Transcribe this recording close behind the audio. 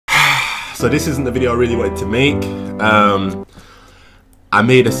So this isn't the video I really wanted to make. I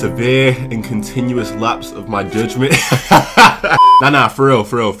made a severe and continuous lapse of my judgment. Nah, for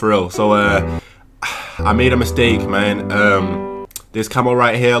real. So I made a mistake, man. This camo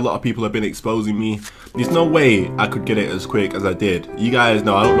right here, a lot of people have been exposing me. There's no way I could get it as quick as I did. You guys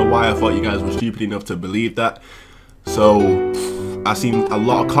know, I don't know why I thought you guys were stupid enough to believe that. So I've seen a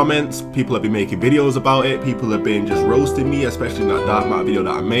lot of comments. People have been making videos about it. People have been just roasting me, especially in that dark matter video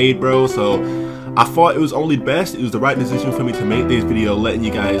that I made, bro. So I thought it was only best. It was the right decision for me to make this video, letting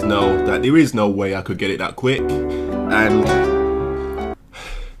you guys know that there is no way I could get it that quick. And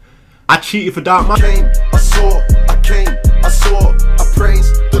I cheated for dark matter. I saw, I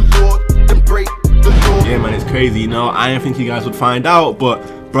praised the Lord, then break the law. Yeah, man, it's crazy, you know. I didn't think you guys would find out,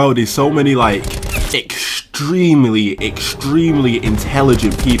 but bro, there's so many like extremely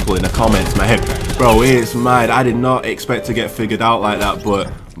intelligent people in the comments, man. Bro, it's mad. I did not expect to get figured out like that, but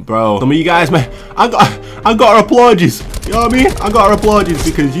bro, some of you guys, man, I got to applaud you. You know what I mean? I got to applaud you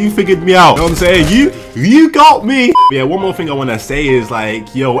because you figured me out. You know what I'm saying? You got me. But yeah, one more thing I want to say is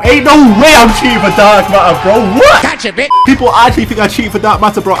like, yo, ain't no way I'm cheating for dark matter, bro. What? Catch a bit. People actually think I cheated for dark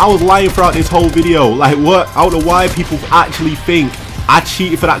matter, bro. I was lying throughout this whole video. Like, what? I don't know why people actually think I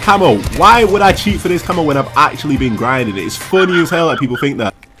cheated for that camo. Why would I cheat for this camo when I've actually been grinding it? It's funny as hell that people think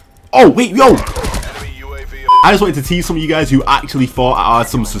that. Oh, wait, yo. I just wanted to tease some of you guys who actually thought I had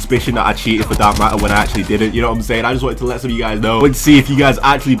some suspicion that I cheated for dark matter when I actually didn't. You know what I'm saying? I just wanted to let some of you guys know and see if you guys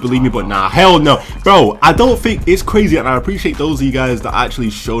actually believe me, but nah, hell no. Bro, I don't think it's crazy, and I appreciate those of you guys that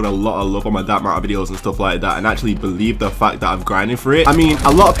actually showed a lot of love on my dark matter videos and stuff like that and actually believe the fact that I'm grinding for it. I mean,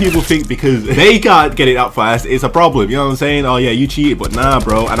 a lot of people think because they can't get it up fast, it's a problem. You know what I'm saying? Oh yeah, you cheated, but nah,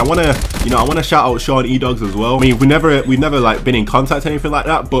 bro. And I wanna, you know, I wanna shout out Sean E-Dogs as well. I mean, we've never like been in contact or anything like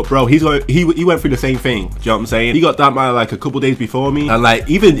that, but bro, he went through the same thing. Do you know what I'm saying? He got dark matter like a couple days before me, and like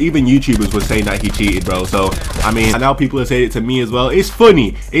even YouTubers were saying that he cheated, bro. So I mean, and now people are saying it to me as well. It's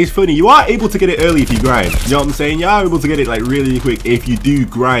funny. You are able to get it early if you grind. You know what I'm saying? You are able to get it like really quick if you do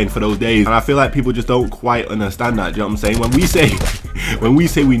grind for those days. And I feel like people just don't quite understand that. Do you know what I'm saying? When we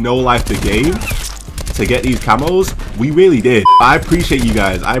say we know life the game to get these camos, we really did. I appreciate you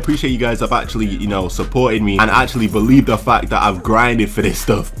guys. I appreciate you guys have actually, you know, supported me and actually believed the fact that I've grinded for this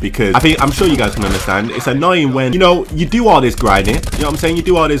stuff, because I'm sure you guys can understand. It's annoying when, you know, you do all this grinding. You know what I'm saying? You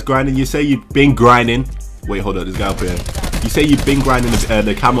do all this grinding. You say you've been grinding. Wait, hold up, this guy up here. You say you've been grinding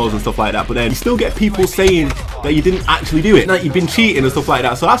the camos and stuff like that, but then you still get people saying that you didn't actually do it, that you've been cheating and stuff like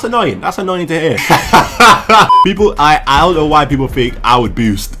that. So that's annoying. That's annoying to hear. People, I don't know why people think I would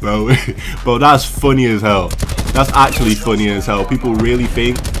boost, bro. Bro, that's funny as hell. That's actually funny as hell. People really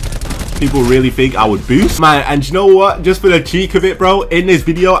think I would boost, man. And you know what, just for the cheek of it, bro, in this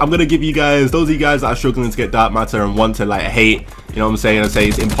video I'm gonna give you guys, those of you guys that are struggling to get dark matter and want to like hate, you know what I'm saying, and say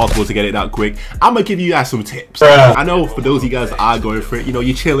it's impossible to get it that quick, I'm gonna give you guys some tips. I know for those of you guys that are going for it, you know,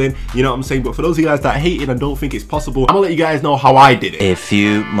 you're chilling, you know what I'm saying, but for those of you guys that hate it and don't think it's possible, I'm gonna let you guys know how I did it. A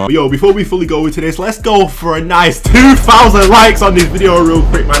few more. Yo, before we fully go into this, let's go for a nice 2,000 likes on this video real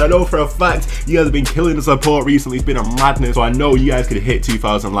quick, man. I know for a fact you guys have been killing the support recently. It's been a madness, so I know you guys could hit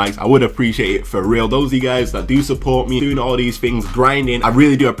 2,000 likes. I would appreciate it for real. Those of you guys that do support me doing all these things, grinding, I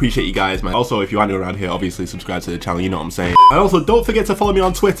really do appreciate you guys, man. Also, if you are new around here, obviously subscribe to the channel, you know what I'm saying. And also, don't forget to follow me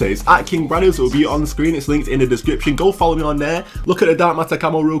on Twitter. It's at KingBRADERZ. It will be on the screen. It's linked in the description. Go follow me on there. Look at the dark matter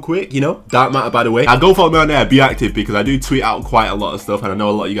camo real quick, you know, dark matter, by the way. Go follow me on there. Be active, because I do tweet out quite a lot of stuff, and I know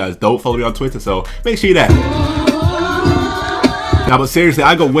a lot of you guys don't follow me on Twitter, so make sure you're there. Now, but seriously,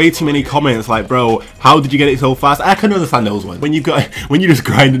 I got way too many comments like, bro, how did you get it so fast? I can understand those ones. When you just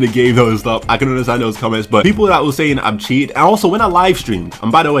grinding the game though and stuff, I can understand those comments. But people that were saying I'm cheated, and also when I live streamed, and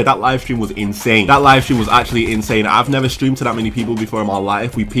by the way, that live stream was insane. That live stream was actually insane. I've never streamed to that many people before in my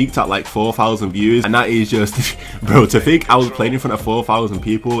life. We peaked at like 4,000 views, and that is just, bro, to think I was playing in front of 4,000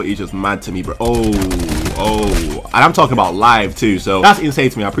 people is just mad to me, bro. Oh, and I'm talking about live too, so that's insane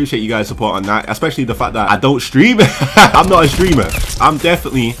to me. I appreciate you guys' support on that, especially the fact that I don't stream. I'm not a streamer. I'm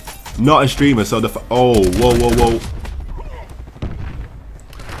definitely not a streamer, so whoa.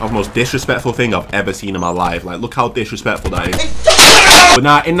 That's the most disrespectful thing I've ever seen in my life. Like, look how disrespectful that is. But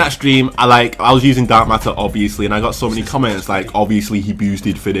now in that stream, I was using dark matter obviously, and I got so many comments like, obviously he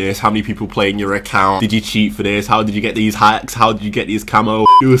boosted for this, how many people playing your account, did you cheat for this, how did you get these hacks, how did you get these camo?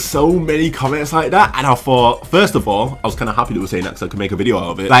 There was so many comments like that, and I thought, first of all, I was kind of happy they were saying that because I could make a video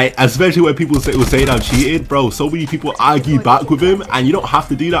out of it. Like, especially when people were saying I cheated, bro. So many people argue back with him, and you don't have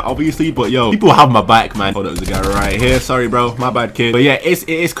to do that obviously, but yo, people have my back, man. Oh, there's a guy right here. Sorry, bro, my bad, kid. But yeah,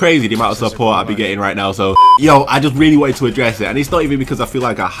 it's crazy the amount of support I'll be getting right now. So yo, I just really wanted to address it, and it's not even because I feel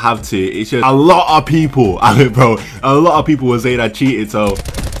like I have to. It's just a lot of people, bro, a lot of people were saying I cheated, so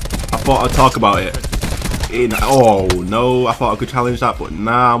I thought I'd talk about it. Oh no, I thought I could challenge that, but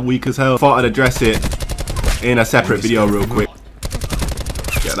nah, I'm weak as hell. Thought I'd address it in a separate video real quick.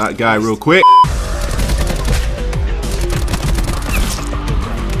 Get that guy real quick.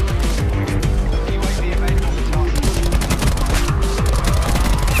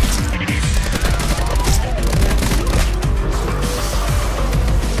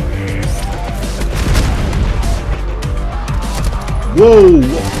 Whoa!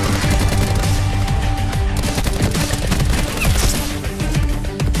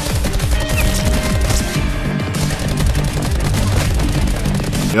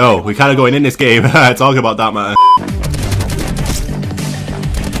 Yo, we kind of going in this game. Talking about that, man.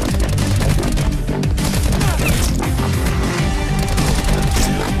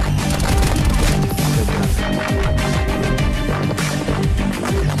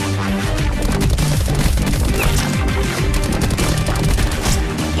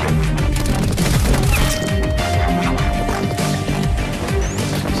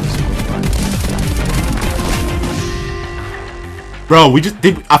 Bro, we just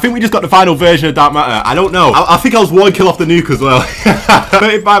did. I think we just got the final version of Dark Matter. I don't know. I think I was 1 kill off the nuke as well.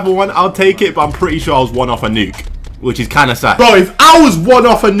 35-1, I'll take it, but I'm pretty sure I was 1 off a nuke, which is kind of sad. Bro, if I was 1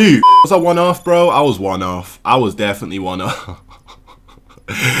 off a nuke, was I 1 off, bro? I was 1 off. I was definitely 1 off.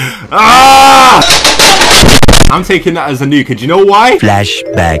 Ah! I'm taking that as a nuke, and do you know why?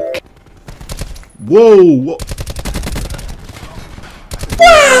 Flashback. Whoa.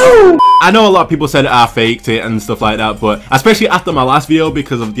 Woo! I know a lot of people said I faked it and stuff like that, but especially after my last video,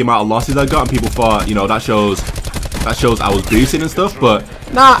 because of the amount of losses I got, and people thought, you know, that shows I was boosting and stuff, but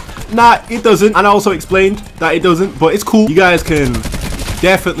nah, it doesn't. And I also explained that it doesn't, but it's cool. You guys can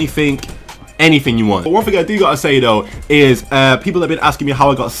definitely think anything you want. But one thing I do gotta say though is people have been asking me how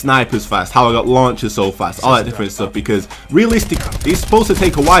I got snipers fast, how I got launchers so fast, all that different stuff, because realistically it's supposed to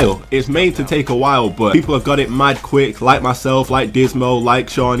take a while. It's made to take a while, but people have got it mad quick, like myself, like Dismo, like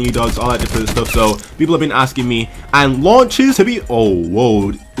Shawnee Dogs, all that different stuff. So people have been asking me, and launchers to be, oh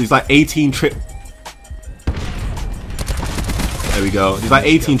whoa, there's like 18 trip. There we go. There's like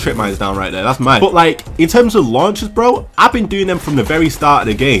 18 trip mines down right there. That's mad. But like, in terms of launches, bro, I've been doing them from the very start of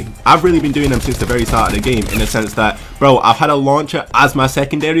the game. I've really been doing them since the very start of the game, in the sense that, bro, I've had a launcher as my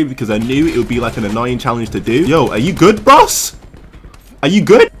secondary because I knew it would be like an annoying challenge to do. Yo, are you good, boss? Are you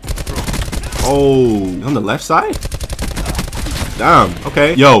good? Oh, on the left side? Damn,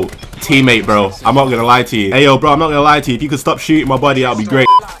 okay. Yo, teammate, bro. I'm not gonna lie to you. Hey, yo, bro, I'm not gonna lie to you. If you could stop shooting my body, that would be great.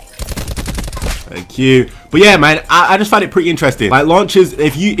 Thank you. But yeah, man, I just find it pretty interesting. Like launches,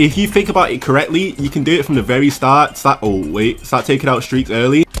 if you think about it correctly, you can do it from the very start. Start taking out streaks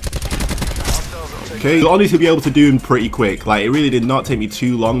early. Okay, you'll honestly be able to do them pretty quick. Like, it really did not take me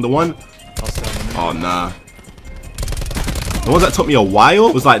too long. The one, oh nah. The ones that took me a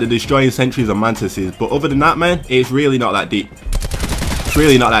while was like the destroying sentries and mantises. But other than that, man, it's really not that deep. It's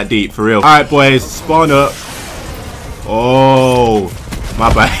really not that deep, for real. All right, boys, spawn up. Oh,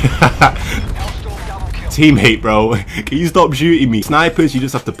 my bad. Teammate, bro, can you stop shooting me? Snipers, you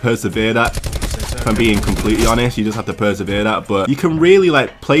just have to persevere that. If I'm being completely honest, you just have to persevere that. But you can really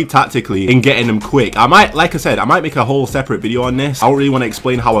like play tactically in getting them quick. I might, like I said, I might make a whole separate video on this. I don't really want to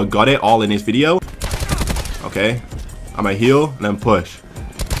explain how I got it all in this video. Okay, I'm gonna heal and then push.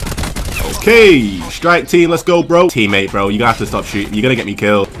 Okay, strike team, let's go, bro. Teammate, bro, you're gonna have to stop shooting. You're gonna get me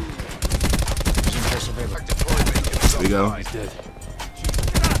killed. There we go.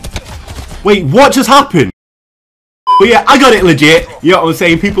 Wait, what just happened? But yeah, I got it legit. You know what I'm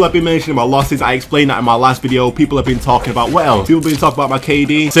saying? People have been mentioning my losses. I explained that in my last video. People have been talking about, what else? People have been talking about my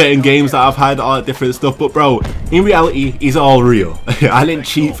KD, certain games that I've had, all that different stuff. But bro, in reality, it's all real. I didn't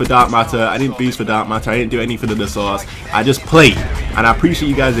cheat for Dark Matter. I didn't boost for Dark Matter. I didn't do anything to the source. I just played. And I appreciate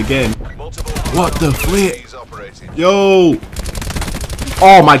you guys again. What the flip? Yo.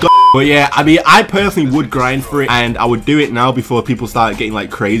 Oh my god. But yeah, I mean, I personally would grind for it, and I would do it now before people start getting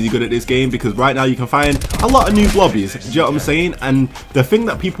like crazy good at this game, because right now you can find a lot of noob lobbies. Do you know what I'm saying? And the thing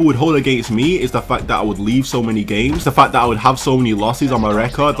that people would hold against me is the fact that I would leave so many games, the fact that I would have so many losses on my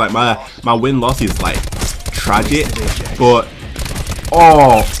record. Like my win-loss is like tragic, but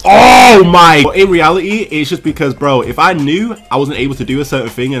oh my. But in reality, it's just because, bro, if I knew I wasn't able to do a certain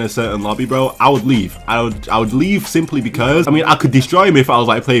thing in a certain lobby, bro, I would leave. I would leave simply because, I mean, I could destroy him if I was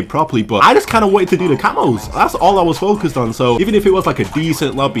like playing properly, but I just kind of wanted to do the camos. That's all I was focused on. So even if it was like a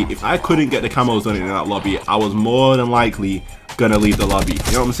decent lobby, if I couldn't get the camos done in that lobby, I was more than likely gonna leave the lobby.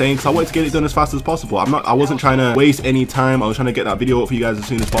 You know what I'm saying? Because I wanted to get it done as fast as possible. I wasn't trying to waste any time. I was trying to get that video up for you guys as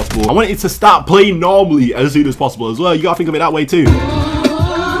soon as possible. I wanted to start playing normally as soon as possible as well. You gotta think of it that way too.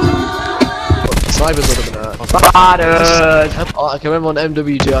 Snipers are looking at. Braderz. I can remember on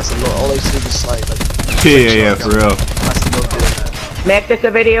MWG I said, look, all I used to do was like Yeah, for real. I still love doing that. Make this a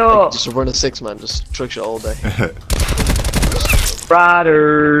video. Just run a 6-man, just trick shot all day.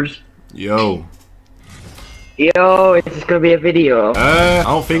 Braderz. Yo. Yo, is this gonna be a video? I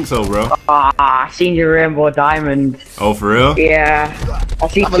don't think so, bro. Ah, seen your rainbow diamond. Oh, for real? Yeah.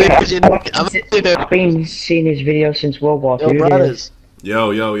 I've been seeing his videos since World War II. Yo, Braderz.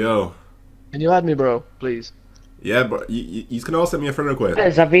 Yo. Can you add me, bro, please? Yeah, but you can also send me a friend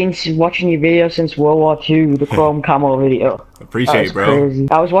request. I've been watching your video since World War II, the Chrome Camo video. Appreciate it, bro. Crazy.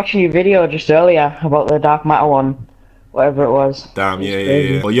 I was watching your video just earlier about the Dark Matter one. Whatever it was. Damn,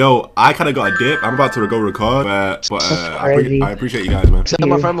 yeah. Well, yo, I kind of got a dip. I'm about to go record, but I appreciate you guys, man. Send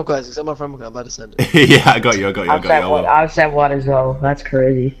my friend request. I'm about to send it. Yeah, I got you. I've sent one as well. That's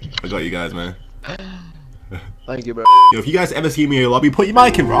crazy. I got you guys, man. Thank you, bro. Yo, if you guys ever see me in your lobby, put your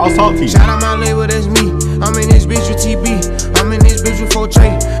mic in, bro. I'll talk to you. Shout out my label, that's me. I'm in this bitch with TB. I'm in this bitch with 4 tray.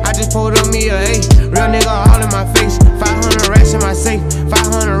 I just pulled up me a A. Real nigga all in my face. 500 racks in my safe.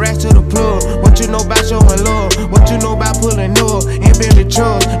 500 racks to the plug. What you know about showing love? What you know about pulling up? And building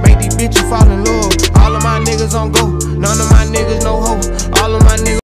trust. Make these bitches fall in love. All of my niggas on go. None of my niggas